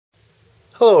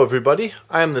Hello everybody,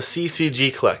 I am the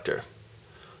CCG Collector.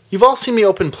 You've all seen me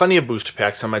open plenty of booster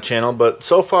packs on my channel, but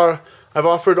so far I've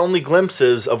offered only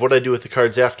glimpses of what I do with the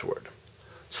cards afterward.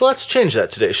 So let's change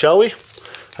that today, shall we?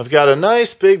 I've got a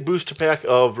nice big booster pack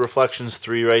of Reflections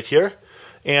 3 right here,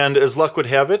 and as luck would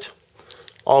have it,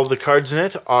 all of the cards in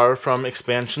it are from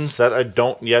expansions that I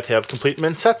don't yet have complete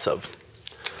mint sets of.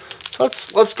 So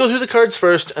let's go through the cards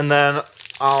first, and then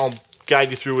I'll guide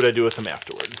you through what I do with them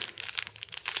afterward.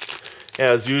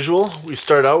 As usual, we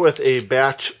start out with a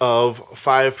batch of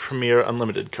 5 Premier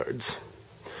Unlimited cards.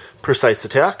 Precise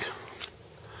Attack.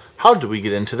 How do we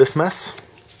get into this mess?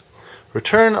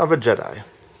 Return of a Jedi.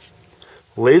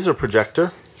 Laser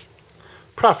Projector.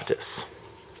 Prophetess.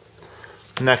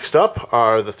 Next up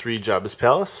are the 3 Jabba's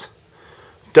Palace.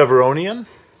 Devaronian.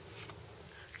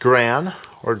 Gran,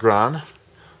 or Gran.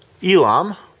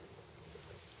 Elam.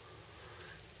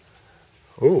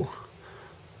 Ooh.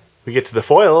 We get to the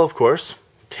foil, of course.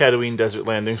 Tatooine Desert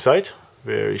Landing Site.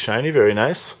 Very shiny, very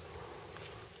nice.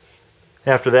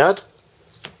 After that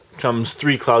comes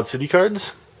 3 Cloud City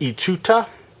cards. Ichuta,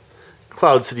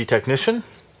 Cloud City Technician,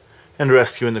 and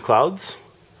Rescue in the Clouds.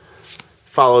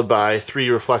 Followed by 3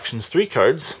 Reflections 3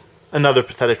 cards. Another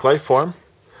Pathetic Life Form.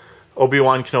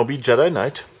 Obi-Wan Kenobi Jedi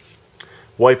Knight.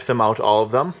 Wipe them out, all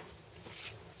of them.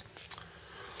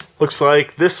 Looks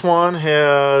like this one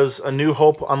has a New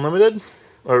Hope Unlimited,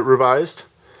 or revised,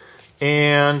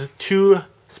 and 2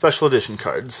 special edition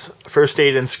cards, First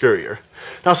Aid and Scurrier.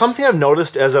 Now, something I've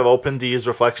noticed as I've opened these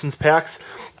Reflections packs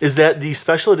is that the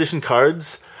special edition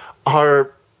cards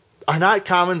are not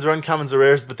commons or uncommons or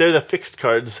rares, but they're the fixed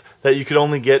cards that you could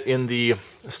only get in the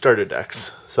starter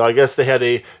decks. So I guess they had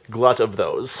a glut of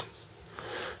those.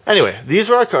 Anyway,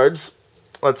 these are our cards.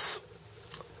 Let's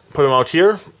put them out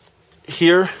here,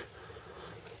 here,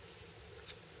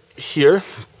 here,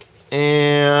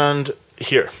 and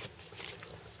here.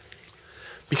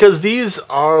 Because these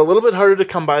are a little bit harder to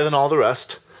come by than all the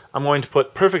rest, I'm going to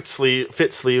put perfect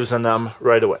fit sleeves on them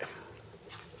right away.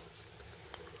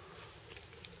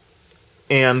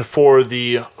 And for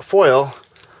the foil,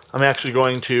 I'm actually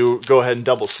going to go ahead and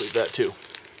double sleeve that too.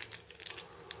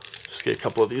 Just get a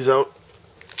couple of these out.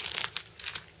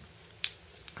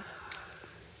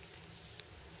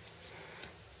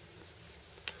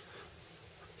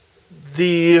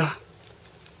 The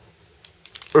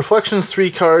Reflections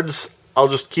 3 cards I'll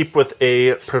just keep with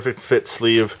a perfect fit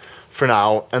sleeve for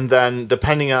now, and then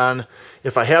depending on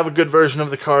if I have a good version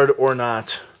of the card or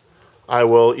not, I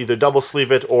will either double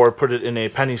sleeve it or put it in a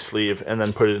penny sleeve and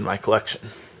then put it in my collection.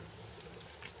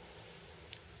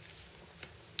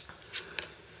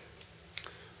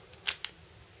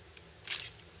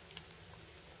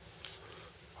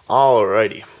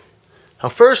 Alrighty. Now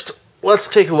first, let's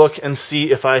take a look and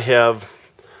see if I have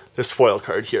this foil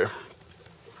card here.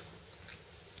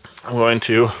 I'm going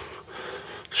to,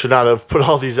 should not have put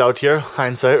all these out here,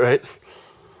 hindsight, right?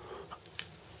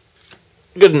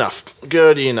 Good enough,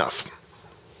 good enough.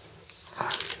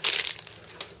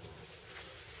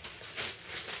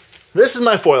 This is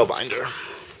my foil binder,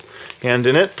 and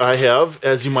in it I have,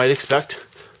 as you might expect,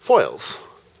 foils.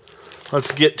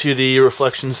 Let's get to the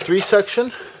Reflections 3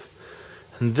 section,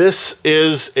 and this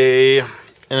is an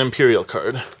Imperial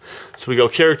card. So we go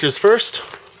characters first.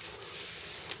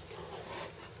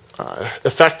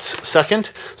 Effects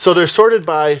second. So they're sorted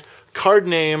by card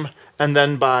name and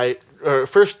then by, or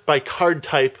first by card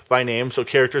type by name. So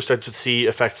character starts with C,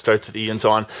 effect starts with E, and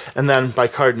so on. And then by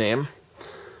card name.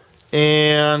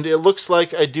 And it looks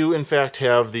like I do in fact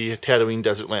have the Tatooine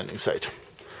Desert Landing Site.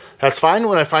 That's fine.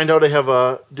 When I find out I have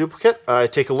a duplicate, I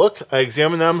take a look, I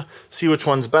examine them, see which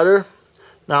one's better.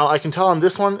 Now I can tell on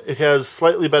this one it has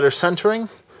slightly better centering.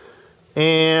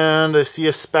 And I see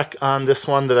a speck on this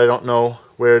one that I don't know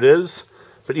where it is.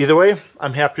 But either way,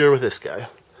 I'm happier with this guy.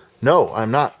 No,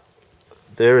 I'm not.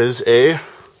 There is a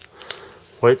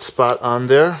white spot on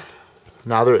there.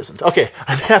 No, there isn't. Okay,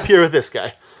 I'm happier with this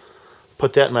guy.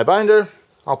 Put that in my binder.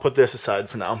 I'll put this aside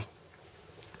for now.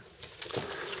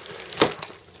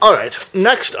 Alright,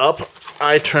 next up,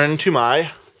 I turn to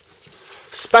my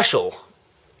special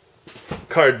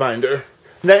card binder.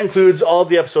 And that includes all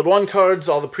the Episode 1 cards,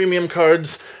 all the premium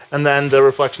cards, and then the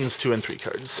Reflections 2 and 3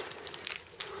 cards.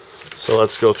 So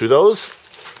let's go through those.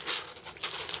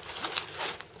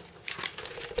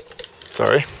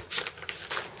 Sorry.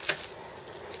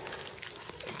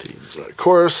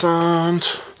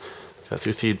 Coruscant. Got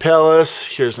through Theed Palace.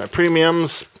 Here's my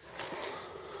premiums.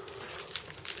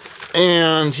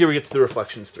 And here we get to the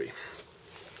Reflections 3.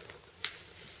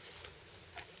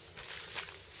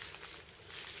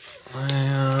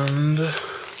 And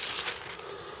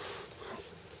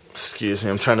Excuse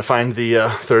me, I'm trying to find the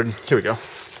third. Here we go.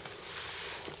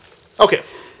 Okay.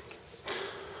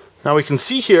 Now we can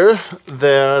see here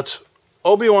that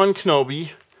Obi-Wan Kenobi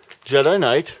Jedi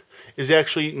Knight is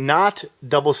actually not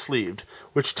double sleeved,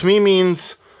 which to me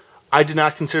means I did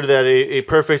not consider that a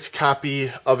perfect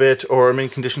copy of it or a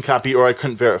mint condition copy, or I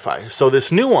couldn't verify. So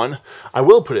this new one, I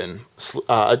will put in,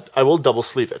 I will double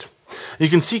sleeve it. You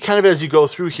can see kind of as you go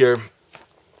through here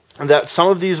that some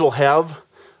of these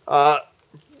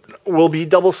will be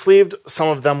double sleeved, some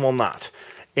of them will not.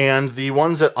 And the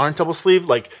ones that aren't double sleeved,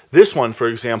 like this one for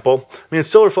example, I mean it's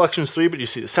still Reflections 3, but you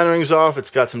see the centering's off, it's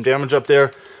got some damage up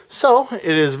there. So it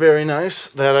is very nice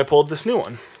that I pulled this new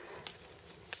one.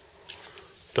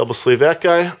 Double sleeve that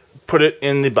guy, put it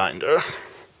in the binder.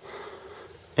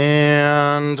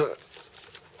 And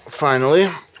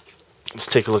finally, let's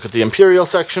take a look at the Imperial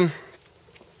section.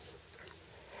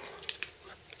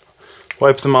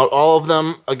 Wipe them out. All of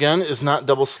them, again, is not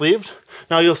double sleeved.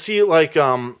 Now you'll see like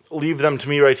Leave Them to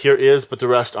Me right here is, but the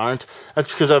rest aren't. That's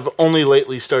because I've only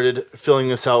lately started filling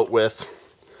this out with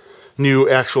new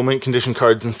actual mint condition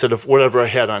cards instead of whatever I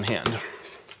had on hand.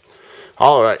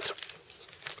 Alright.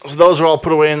 So those are all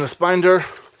put away in this binder.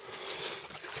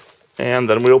 And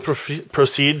then we'll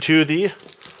proceed to the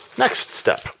next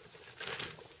step,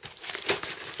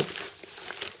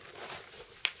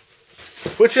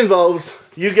 which involves,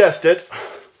 you guessed it,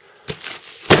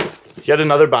 yet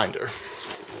another binder.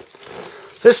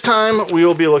 This time we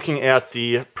will be looking at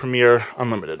the Premier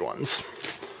Unlimited ones.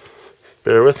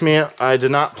 Bear with me, I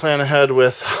did not plan ahead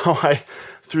with how I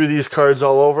threw these cards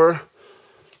all over.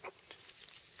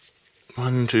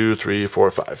 1, 2, 3,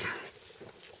 4, 5.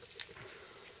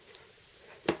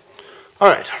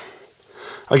 Alright.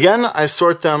 Again, I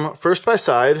sort them first by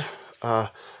side.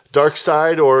 Dark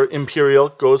side or Imperial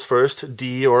goes first,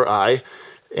 D or I.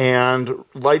 And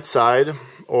light side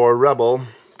or Rebel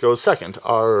goes second,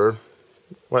 R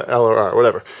or L or R,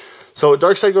 whatever. So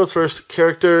dark side goes first,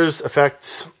 characters,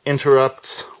 effects,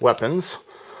 interrupts, weapons.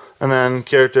 And then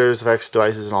characters, effects,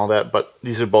 devices, and all that, but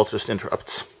these are both just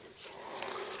interrupts.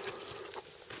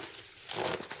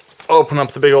 Open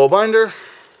up the big old binder,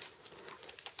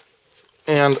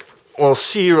 and we'll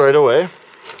see right away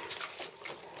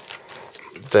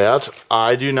that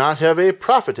I do not have a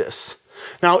prophetess.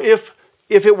 Now, if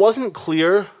it wasn't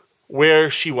clear where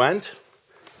she went,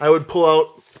 I would pull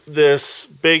out this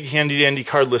big handy-dandy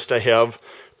card list I have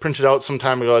printed out some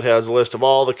time ago. It has a list of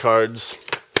all the cards,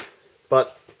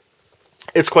 but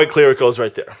it's quite clear it goes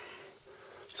right there.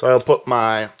 So I'll put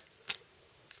my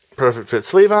Perfect Fit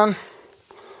sleeve on.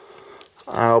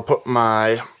 I'll put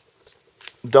my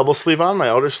double sleeve on, my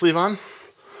outer sleeve on,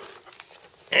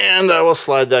 and I will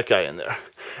slide that guy in there.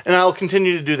 And I'll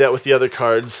continue to do that with the other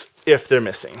cards if they're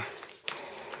missing.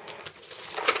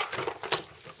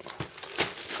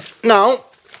 Now,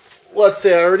 let's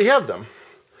say I already have them.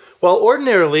 Well,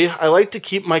 ordinarily, I like to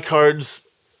keep my cards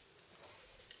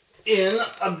in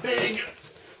a big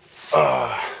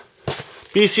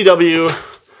BCW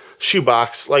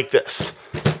shoebox like this.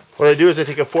 What I do is I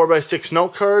take a 4x6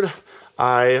 note card,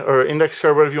 or index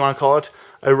card, whatever you want to call it.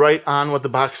 I write on what the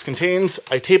box contains.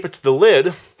 I tape it to the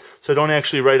lid, so I don't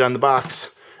actually write on the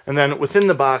box. And then within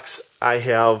the box, I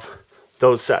have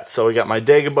those sets. So I got my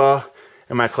Dagobah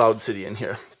and my Cloud City in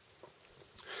here.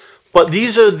 But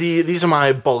these are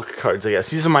my bulk cards, I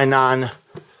guess. These are my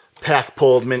non-pack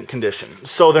pulled mint condition.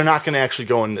 So they're not going to actually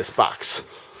go in this box.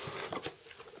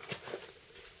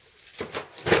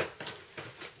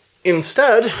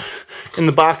 Instead, in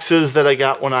the boxes that I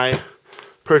got when I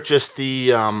purchased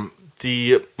the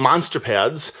monster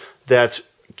pads that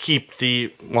keep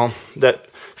that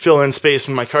fill in space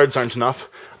when my cards aren't enough,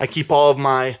 I keep all of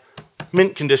my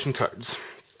mint condition cards.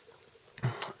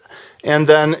 And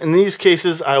then in these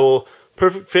cases, I will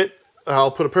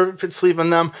I'll put a Perfect Fit sleeve on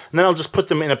them, and then I'll just put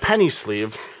them in a penny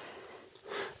sleeve,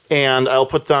 and I'll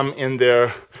put them in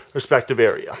their respective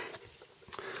area.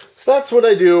 So that's what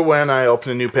I do when I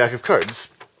open a new pack of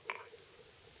cards.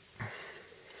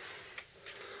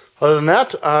 Other than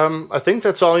that, I think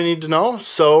that's all you need to know.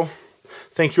 So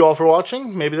thank you all for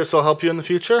watching. Maybe this will help you in the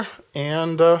future.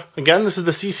 And again, this is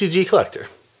the CCG Collector.